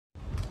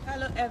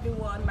Hello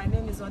everyone, my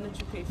name is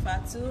Onuchukwu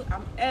Fatu.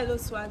 I'm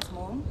Eloswag's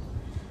mom.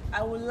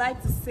 I would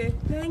like to say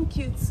thank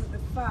you to the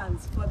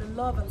fans for the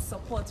love and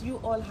support you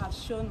all have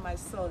shown my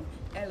son,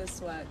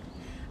 Eloswag.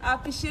 I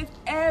appreciate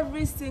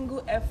every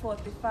single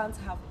effort the fans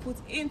have put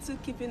into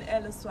keeping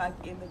Eloswag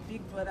in the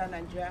Big Brother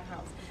Nigeria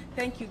house.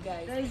 Thank you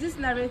guys. There is this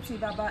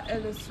narrative about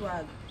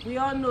Eloswag. We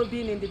all know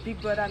being in the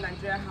Big Brother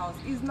Nigeria house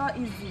is not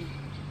easy.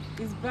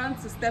 It's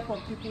bound to step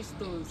on people's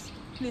toes.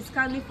 Please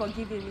kindly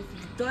forgive him if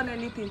he's done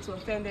anything to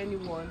offend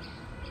anyone.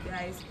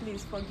 Guys,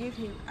 please forgive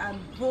him and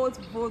vote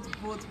for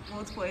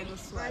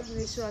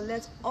Eloswag.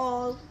 Let's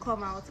all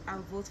come out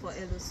and vote for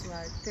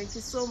Eloswag. Thank you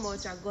so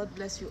much and God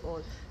bless you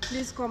all.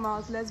 Please come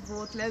out, let's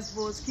vote,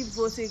 keep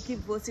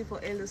voting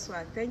for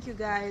Eloswag. Thank you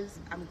guys,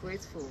 I'm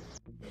grateful.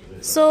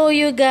 So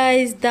you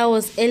guys, that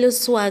was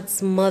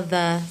Eloswag's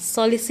mother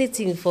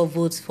soliciting for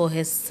votes for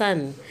her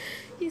son.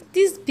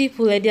 These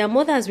people, their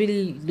mothers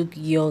really look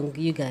young,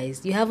 you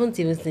guys. You haven't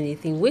even seen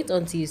anything. Wait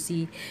until you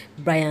see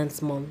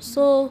Bryan's mom.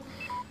 So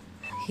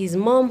his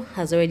mom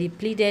has already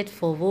pleaded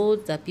for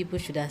votes, that people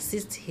should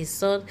assist his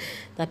son,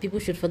 that people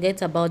should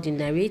forget about the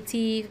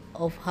narrative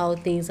of how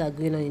things are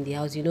going on in the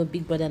house. You know,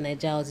 Big Brother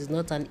Nigeria house is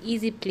not an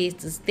easy place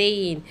to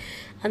stay in,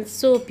 and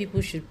so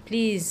people should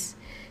please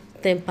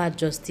temper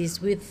justice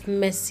with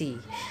mercy.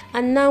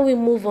 And now we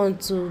move on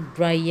to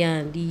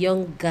Bryann, the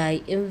young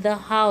guy in the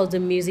house, the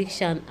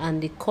musician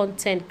and the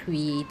content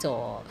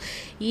creator.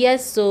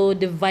 Yes, so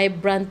the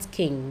vibrant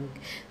king.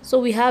 So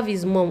we have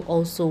his mom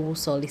also, who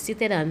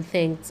solicited and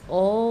thanked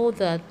all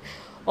the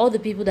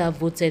people that have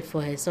voted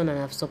for her son and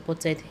have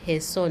supported her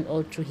son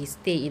all through his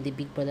stay in the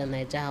Big Brother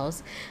Nigeria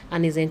house,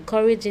 and is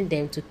encouraging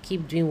them to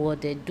keep doing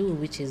what they do,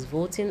 which is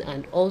voting,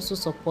 and also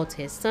support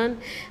her son,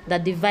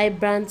 that the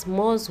vibrant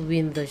must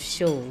win the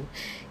show.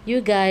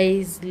 You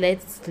guys,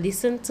 let's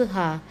listen to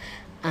her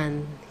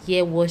and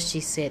hear what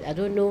she said. I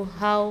don't know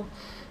how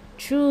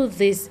true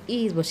this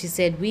is, but she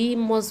said we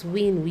must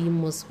win.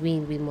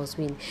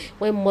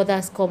 When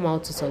mothers come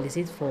out to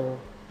solicit for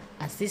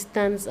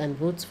assistance and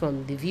votes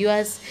from the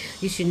viewers,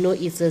 you should know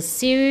it's a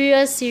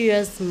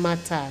serious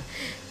matter.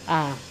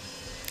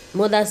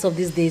 Mothers of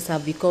these days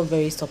have become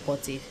very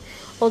supportive.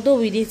 Although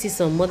we did see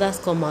some mothers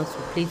come out to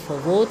plead for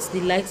votes, the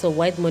likes of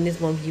White Money's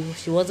mom,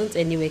 she wasn't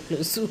anywhere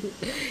close to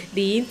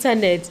the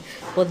internet.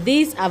 But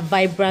these are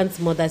vibrant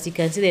mothers. You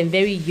can see them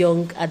very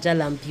young,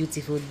 agile and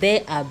beautiful.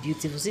 They are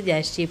beautiful. See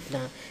their shape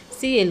now.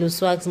 See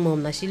Eloswag's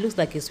mom now, she looks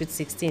like a sweet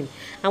 16.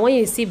 And when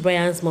you see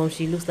Bryan's mom,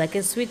 she looks like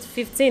a sweet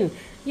 15.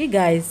 You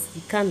guys,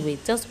 you can't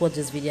wait. Just watch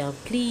this video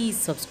and please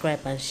subscribe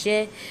and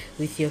share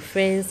with your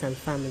friends and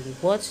family.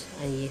 Watch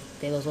and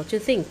tell us what you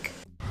think.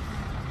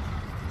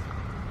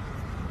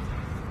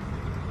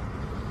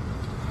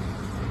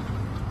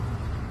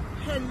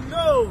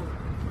 Hello,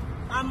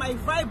 are my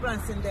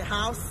vibrants in the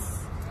house?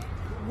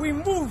 We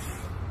move,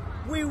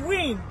 we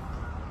win.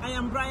 I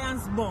am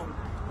Bryan's mom.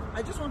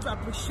 I just want to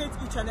appreciate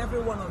each and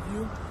every one of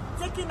you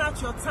taking out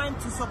your time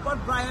to support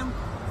Bryann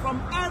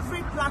from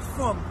every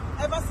platform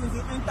ever since he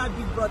entered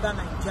Big Brother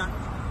Nigeria.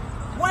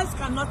 Words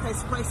cannot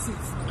express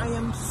it. I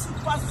am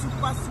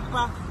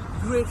super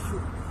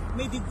grateful.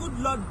 May the good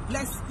Lord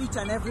bless each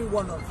and every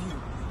one of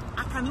you.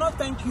 I cannot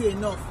thank you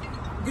enough.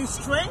 The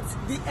strength,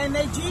 the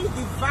energy,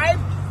 the vibe,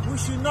 we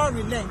should not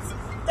relent.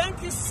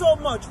 Thank you so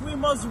much. We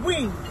must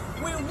win.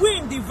 We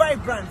win the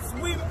vibrance.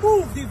 We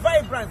move the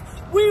vibrance.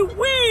 We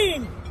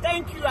win.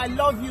 Thank you. I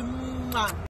love you.